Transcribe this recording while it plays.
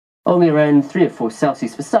Only around 3 or 4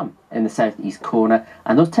 Celsius for some in the southeast corner,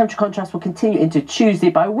 and those temperature contrasts will continue into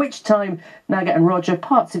Tuesday, by which time, Naga and Roger,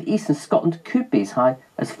 parts of eastern Scotland could be as high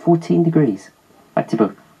as 14 degrees. Back to you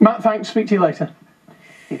both. Matt, thanks. Speak to you later.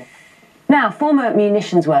 Now, former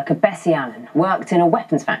munitions worker Bessie Allen worked in a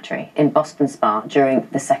weapons factory in Boston Spa during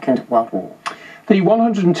the Second World War. The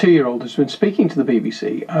 102-year-old has been speaking to the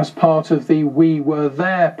BBC as part of the We Were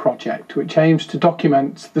There project, which aims to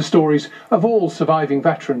document the stories of all surviving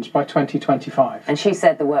veterans by 2025. And she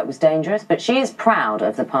said the work was dangerous, but she is proud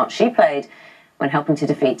of the part she played when helping to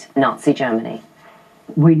defeat Nazi Germany.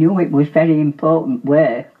 We knew it was very important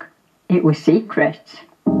work. It was secret.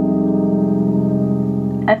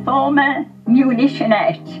 A former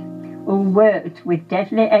munitionette who worked with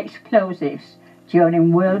deadly explosives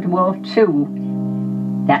during World War II.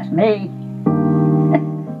 That's me.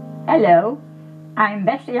 Hello, I'm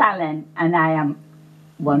Bessie Allen and I am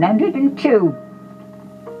 102.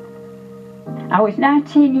 I was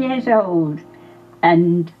 19 years old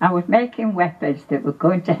and I was making weapons that were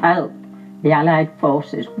going to help the Allied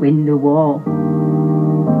forces win the war.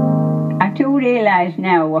 I do realise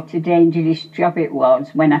now what a dangerous job it was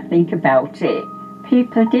when I think about it.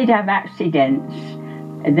 People did have accidents.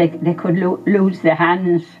 They could lose their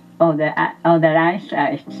hands or their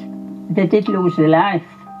eyesight. They did lose their life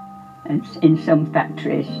in some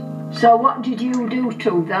factories. So what did you do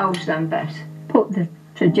to those then, Bess? Put the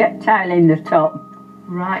projectile in the top.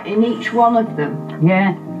 Right, in each one of them?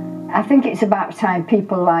 Yeah. I think it's about time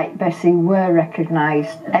people like Bessie were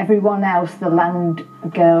recognised. Everyone else, the land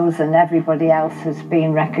girls and everybody else has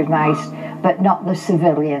been recognised, but not the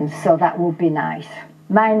civilians, so that would be nice.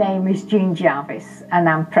 My name is Jean Jarvis and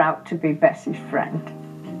I'm proud to be Bessie's friend.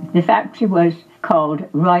 The factory was called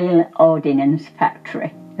Royal Ordnance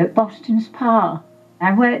Factory at Boston Spa.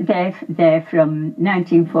 I worked there from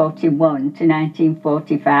 1941 to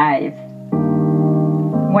 1945.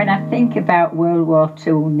 When I think about World War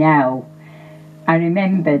II now, I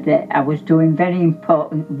remember that I was doing very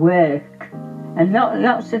important work, and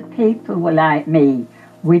lots of people were like me.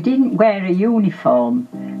 We didn't wear a uniform,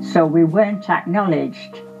 so we weren't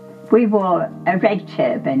acknowledged. We wore a red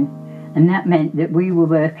turban, and that meant that we were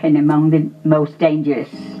working among the most dangerous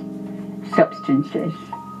substances.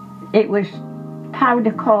 It was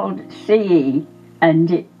powder called CE, and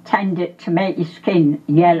it tended to make your skin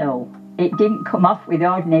yellow. It didn't come off with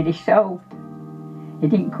ordinary soap. It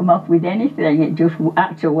didn't come off with anything, it just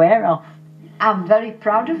had to wear off. I'm very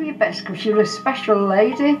proud of you, Bess, because you're a special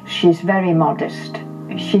lady. She's very modest.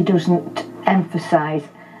 She doesn't emphasise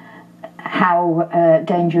how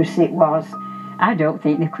dangerous it was. I don't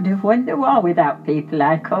think they could have won the war without people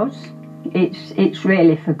like us. It's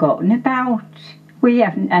really forgotten about. We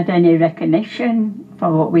haven't had any recognition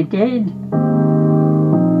for what we did.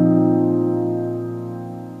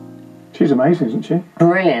 She's amazing, isn't she?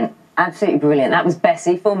 Brilliant, absolutely brilliant. That was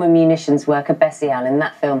Bessie, former munitions worker Bessie Allen.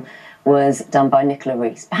 That film was done by Nicola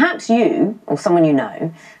Reese. Perhaps you, or someone you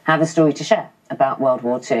know, have a story to share about World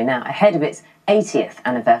War II now, ahead of its 80th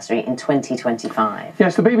anniversary in 2025.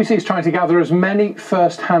 Yes, the BBC is trying to gather as many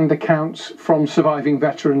first-hand accounts from surviving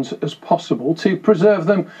veterans as possible to preserve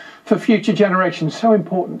them for future generations. So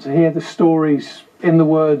important to hear the stories in the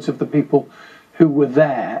words of the people who were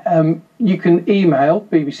there. You can email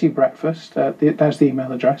BBC Breakfast, there's the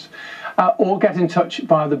email address, or get in touch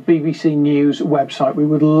via the BBC News website. We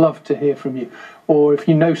would love to hear from you. Or if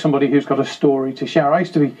you know somebody who's got a story to share. I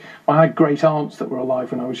had great aunts that were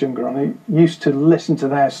alive when I was younger, and I used to listen to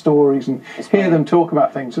their stories and hear them talk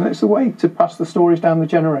about things, and it's the way to pass the stories down the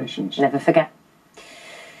generations. Never forget.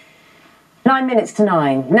 9 minutes to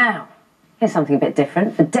 9. Now, here's something a bit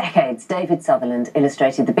different. For decades, David Sutherland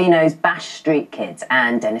illustrated the Beano's Bash Street Kids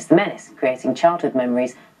and Dennis the Menace, creating childhood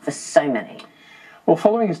memories for so many. Well,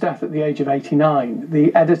 following his death at the age of 89,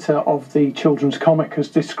 the editor of the children's comic has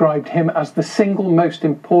described him as the single most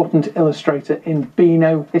important illustrator in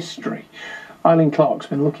Beano history. Eileen Clark's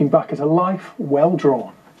been looking back at a life well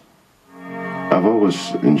drawn. I've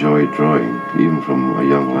always enjoyed drawing, even from a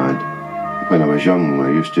young lad. When I was young,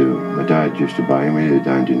 my dad used to buy me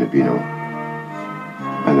down in the Beano,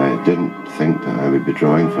 and I didn't think that I would be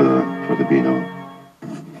drawing for the Beano.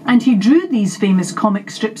 And he drew these famous comic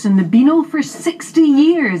strips in the Beano for 60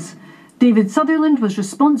 years. David Sutherland was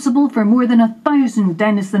responsible for more than 1,000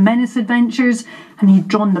 Dennis the Menace adventures, and he'd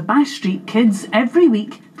drawn the Bash Street Kids every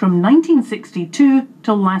week from 1962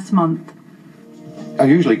 till last month. I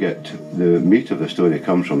usually get the meat of the story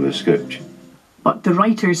comes from the script. But the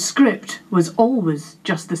writer's script was always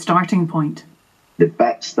just the starting point. The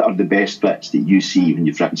bits that are the best bits that you see when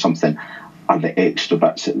you've written something are the extra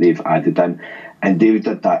bits that they've added in. And David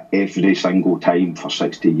did that every single time for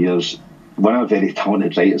 60 years. One of the very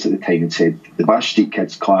talented writers at the time had said, the Bash Street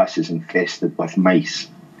Kids class is infested with mice.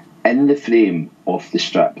 In the frame of the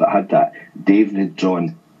strip that had that, David had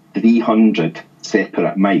drawn 300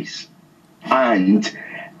 separate mice. And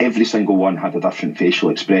every single one had a different facial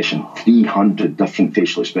expression. 300 different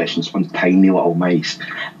facial expressions on tiny little mice.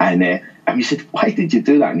 And we said, why did you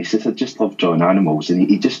do that? And he said, I just love drawing animals. And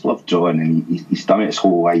he just loved drawing, and he's done it his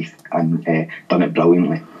whole life and done it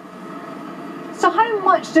brilliantly. So how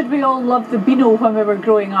much did we all love the Beano when we were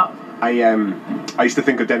growing up? I used to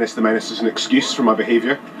think of Dennis the Menace as an excuse for my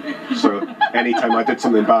behaviour. So anytime I did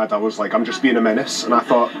something bad, I was like, I'm just being a menace. And I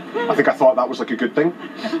think I thought that was like a good thing.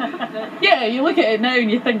 Yeah, you look at it now and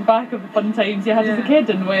you think back of the fun times you had as a kid,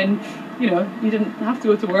 and when, you know, you didn't have to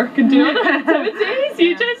go to work and do activities,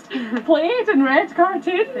 you just played and read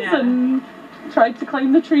cartoons and tried to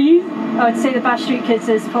climb the trees. I would say the Bash Street Kids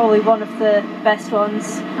is probably one of the best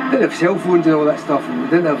ones. We didn't have cell phones and all that stuff, and we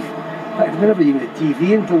didn't have, in fact, we never even had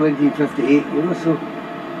TV until 1958, you know, so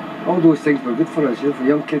all those things were good for us, you know, for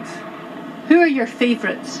young kids. Who are your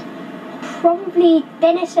favourites? Probably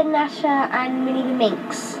Dennis and Nasha and Minnie the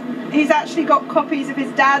Minx. He's actually got copies of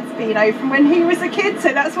his dad's Beano from when he was a kid,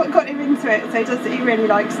 so that's what got him into it. So he really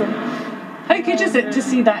likes them. How good is it to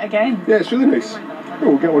see that again? Yeah, it's really nice.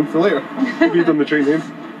 We'll get one for later. We've done the train name.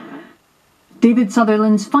 David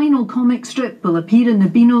Sutherland's final comic strip will appear in the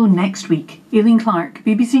Beano next week. Aileen Clark,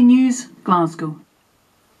 BBC News, Glasgow.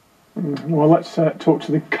 Well, let's talk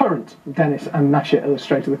to the current Dennis and Nasha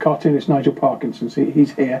illustrator, the cartoonist Nigel Parkinson. So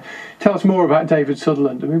he's here. Tell us more about David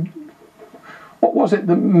Sutherland. I mean, what was it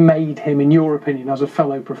that made him, in your opinion, as a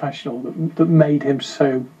fellow professional, that made him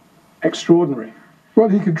so extraordinary? Well,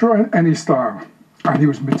 he could draw in any style, and he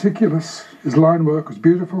was meticulous. His line work was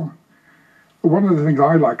beautiful. But one of the things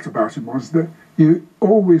I liked about him was that you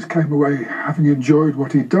always came away having enjoyed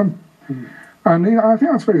what he'd done. And I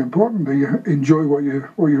think that's very important, that you enjoy what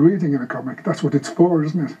you're reading in a comic. That's what it's for,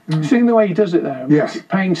 isn't it? You've seen the way he does it there? Yes. It's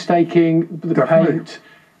painstaking, the Definitely. paint.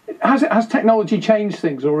 Has technology changed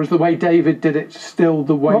things, or is the way David did it still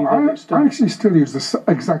the way that it's done? I actually still use the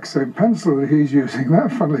exact same pencil that he's using there,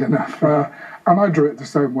 funnily enough. And I drew it the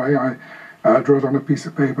same way. I draw it on a piece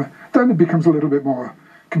of paper. Then it becomes a little bit more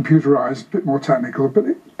computerised, a bit more technical, but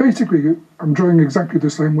basically I'm drawing exactly the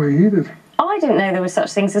same way he did. I didn't know there were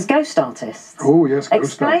such things as ghost artists. Oh yes, ghost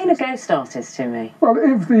Explain artists. a ghost artist to me. Well,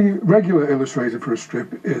 if the regular illustrator for a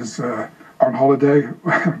strip is on holiday,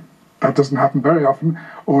 that doesn't happen very often,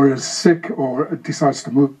 or is sick or decides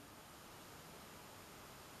to move,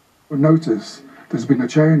 notice there's been a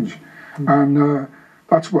change. And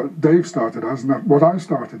that's what Dave started as, and what I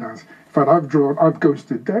started as. In fact, I've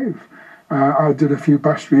ghosted Dave. I did a few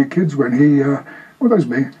Bash Street Kids when he, well, that's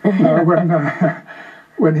me,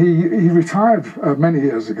 when he retired many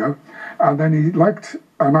years ago, and then he liked,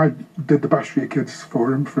 and I did the Bash Street Kids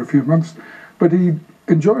for him for a few months, but he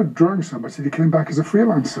enjoyed drawing so much that he came back as a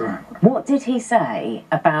freelancer. What did he say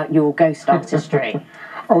about your ghost artistry?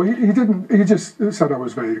 Oh, he didn't, he just said I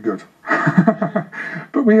was very good.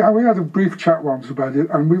 But we had a brief chat once about it,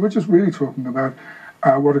 and we were just really talking about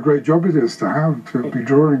what a great job it is to be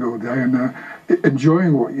drawing all day and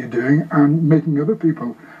enjoying what you're doing and making other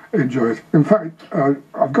people enjoy it. In fact,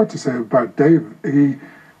 I've got to say about Dave, he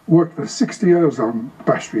worked for 60 years on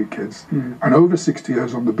Bash Street Kids and over 60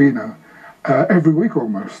 years on the Beano, every week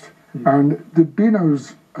almost. And the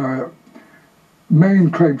Beano's main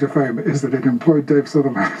claim to fame is that it employed Dave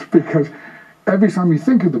Sutherland, because every time you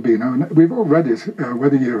think of the Beano, and we've all read it,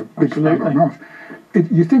 whether you're a big fan or not,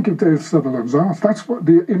 you think of Dave Sutherland's art. That's what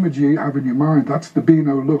the image you have in your mind. That's the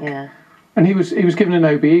Beano look. Yeah. And he was given an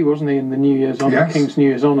OBE, wasn't he, in the New Year's Honour, Yes. King's New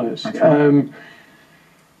Year's Honours. Right.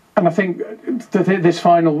 And I think that this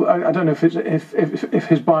final, I don't know if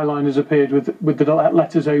his byline has appeared with the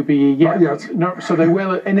letters OBE yet. Not yet. No, so they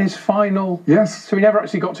will in his final. Yes. So he never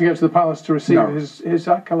actually got to go to the palace to receive No. his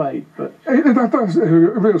accolade. But That's a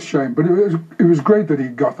real shame, but it was great that he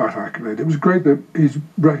got that accolade. It was great that he's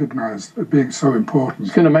recognised as being so important.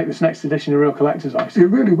 it's going to make this next edition a real collector's item. It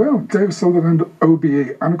really will. Dave Sutherland,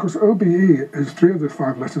 OBE. And of course, OBE is 3 of the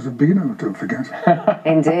 5 letters of Beano, don't forget.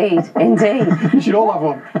 Indeed, indeed. You should all have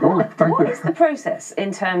one. Oh, thank What you. is the process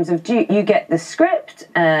in terms of, do you get the script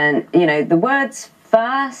and, you know, the words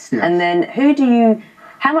first, Yes. and then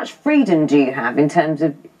how much freedom do you have in terms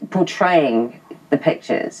of portraying the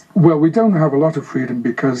pictures? Well, we don't have a lot of freedom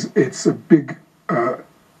because it's a big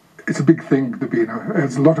thing, the Beano.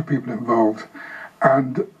 There's a lot of people involved.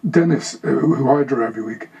 And Dennis, who I draw every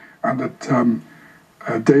week, and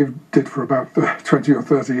that Dave did for about 20 or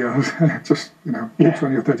 30 years, just,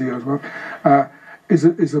 20 or 30 years, well, is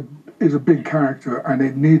is a big character, and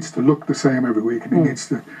it needs to look the same every week, and it needs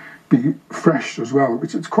to be fresh as well,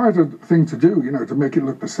 which is quite a thing to do, you know, to make it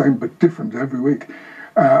look the same but different every week.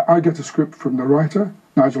 I get a script from the writer,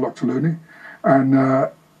 Nigel Parkinson, and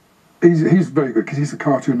he's very good because he's a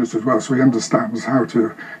cartoonist as well, so he understands how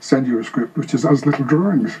to send you a script which is as little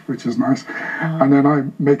drawings, which is nice. And then I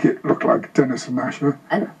make it look like Dennis and Nasher.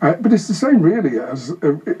 But it's the same really as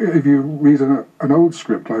if you read an old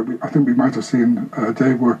script, like I think we might have seen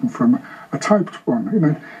Dave working from a typed one. You know,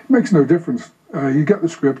 it makes no difference. You get the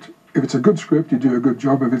script. If it's a good script, you do a good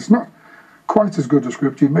job. If it's not quite as good a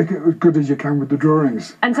script, you make it as good as you can with the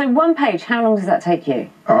drawings. And so one page, how long does that take you?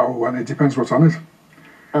 Oh, well, it depends what's on it.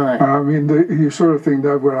 I mean, you saw a thing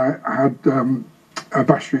there where I had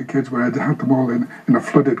Bash Street Kids, where I had them all in a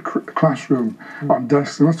flooded classroom on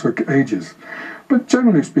desks, and that took ages. But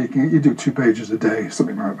generally speaking, you do 2 pages a day,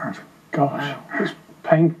 something like that. Gosh, it's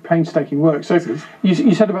painstaking work. So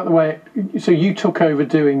you said about the way, so you took over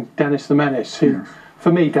doing Dennis the Menace, who,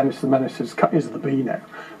 for me, Dennis the Menace is the Beano.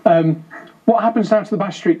 What happens now to the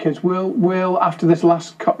Bash Street Kids? Will after this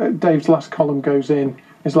Dave's last column goes in,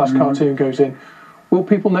 his last cartoon goes in, will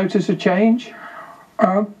people notice a change?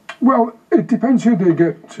 Well, it depends who they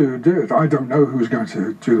get to do it. I don't know who's going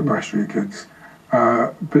to do the Bash Street Kids.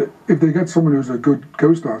 But if they get someone who's a good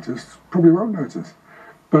ghost artist, probably won't notice.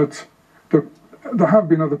 But there have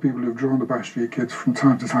been other people who've drawn the Bash Street Kids from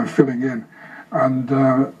time to time, filling in.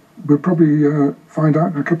 And we'll probably find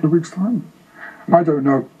out in a couple of weeks' time. I don't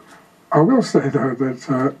know. I will say, though,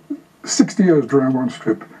 that 60 years drawing one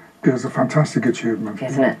strip is a fantastic achievement.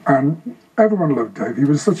 Isn't it? And everyone loved Dave. He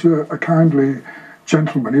was such a kindly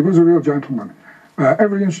gentleman. He was a real gentleman.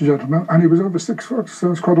 Every inch a gentleman, and he was over 6 foot,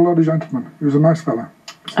 so it's quite a lot of gentlemen. He was a nice fella.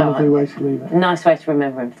 It's a lovely way to leave it. Nice way to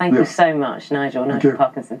remember him. Thank you so much, Nigel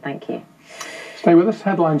Parkinson. Thank you. Stay with us.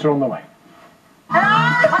 Headlines are on the way.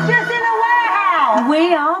 I'm just in a warehouse.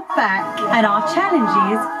 We are back, and our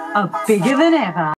challenges are bigger than ever.